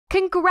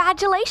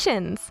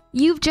Congratulations!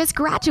 You've just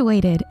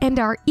graduated and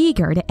are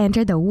eager to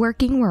enter the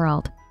working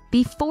world.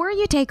 Before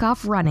you take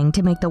off running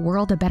to make the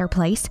world a better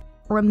place,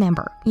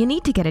 remember, you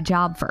need to get a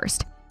job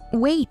first.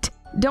 Wait,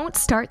 don't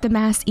start the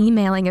mass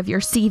emailing of your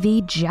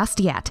CV just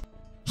yet.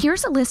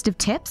 Here's a list of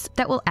tips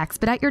that will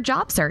expedite your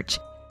job search.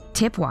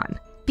 Tip 1.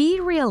 Be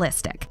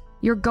realistic.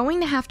 You're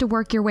going to have to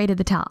work your way to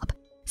the top.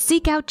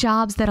 Seek out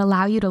jobs that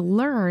allow you to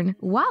learn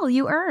while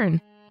you earn.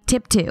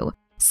 Tip 2.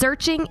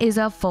 Searching is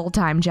a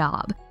full-time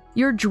job.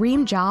 Your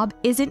dream job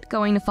isn't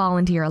going to fall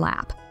into your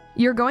lap.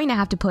 You're going to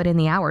have to put in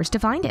the hours to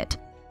find it.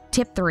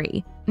 Tip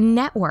 3.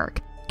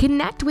 Network.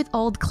 Connect with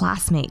old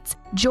classmates,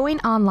 join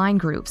online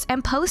groups,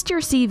 and post your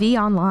CV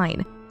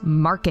online.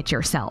 Market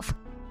yourself.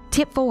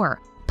 Tip 4.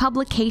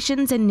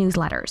 Publications and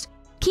newsletters.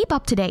 Keep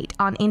up to date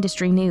on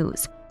industry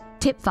news.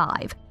 Tip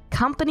 5.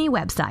 Company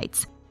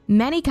websites.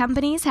 Many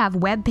companies have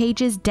web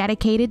pages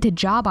dedicated to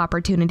job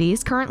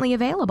opportunities currently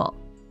available.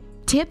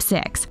 Tip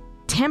 6.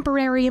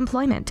 Temporary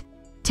employment.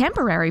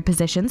 Temporary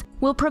positions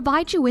will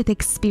provide you with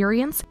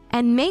experience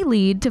and may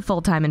lead to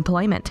full-time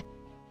employment.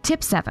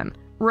 Tip 7.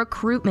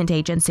 Recruitment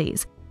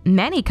agencies.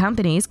 Many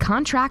companies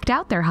contract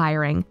out their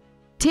hiring.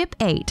 Tip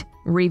 8.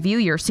 Review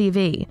your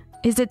CV.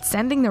 Is it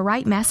sending the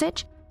right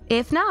message?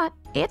 If not,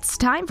 it's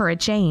time for a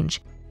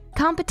change.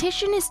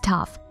 Competition is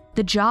tough.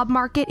 The job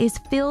market is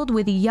filled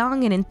with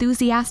young and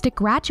enthusiastic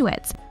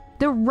graduates.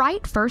 The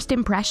right first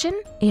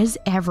impression is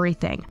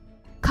everything.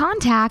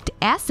 Contact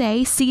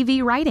SA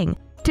CV Writing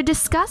to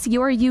discuss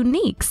your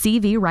unique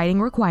CV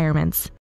writing requirements.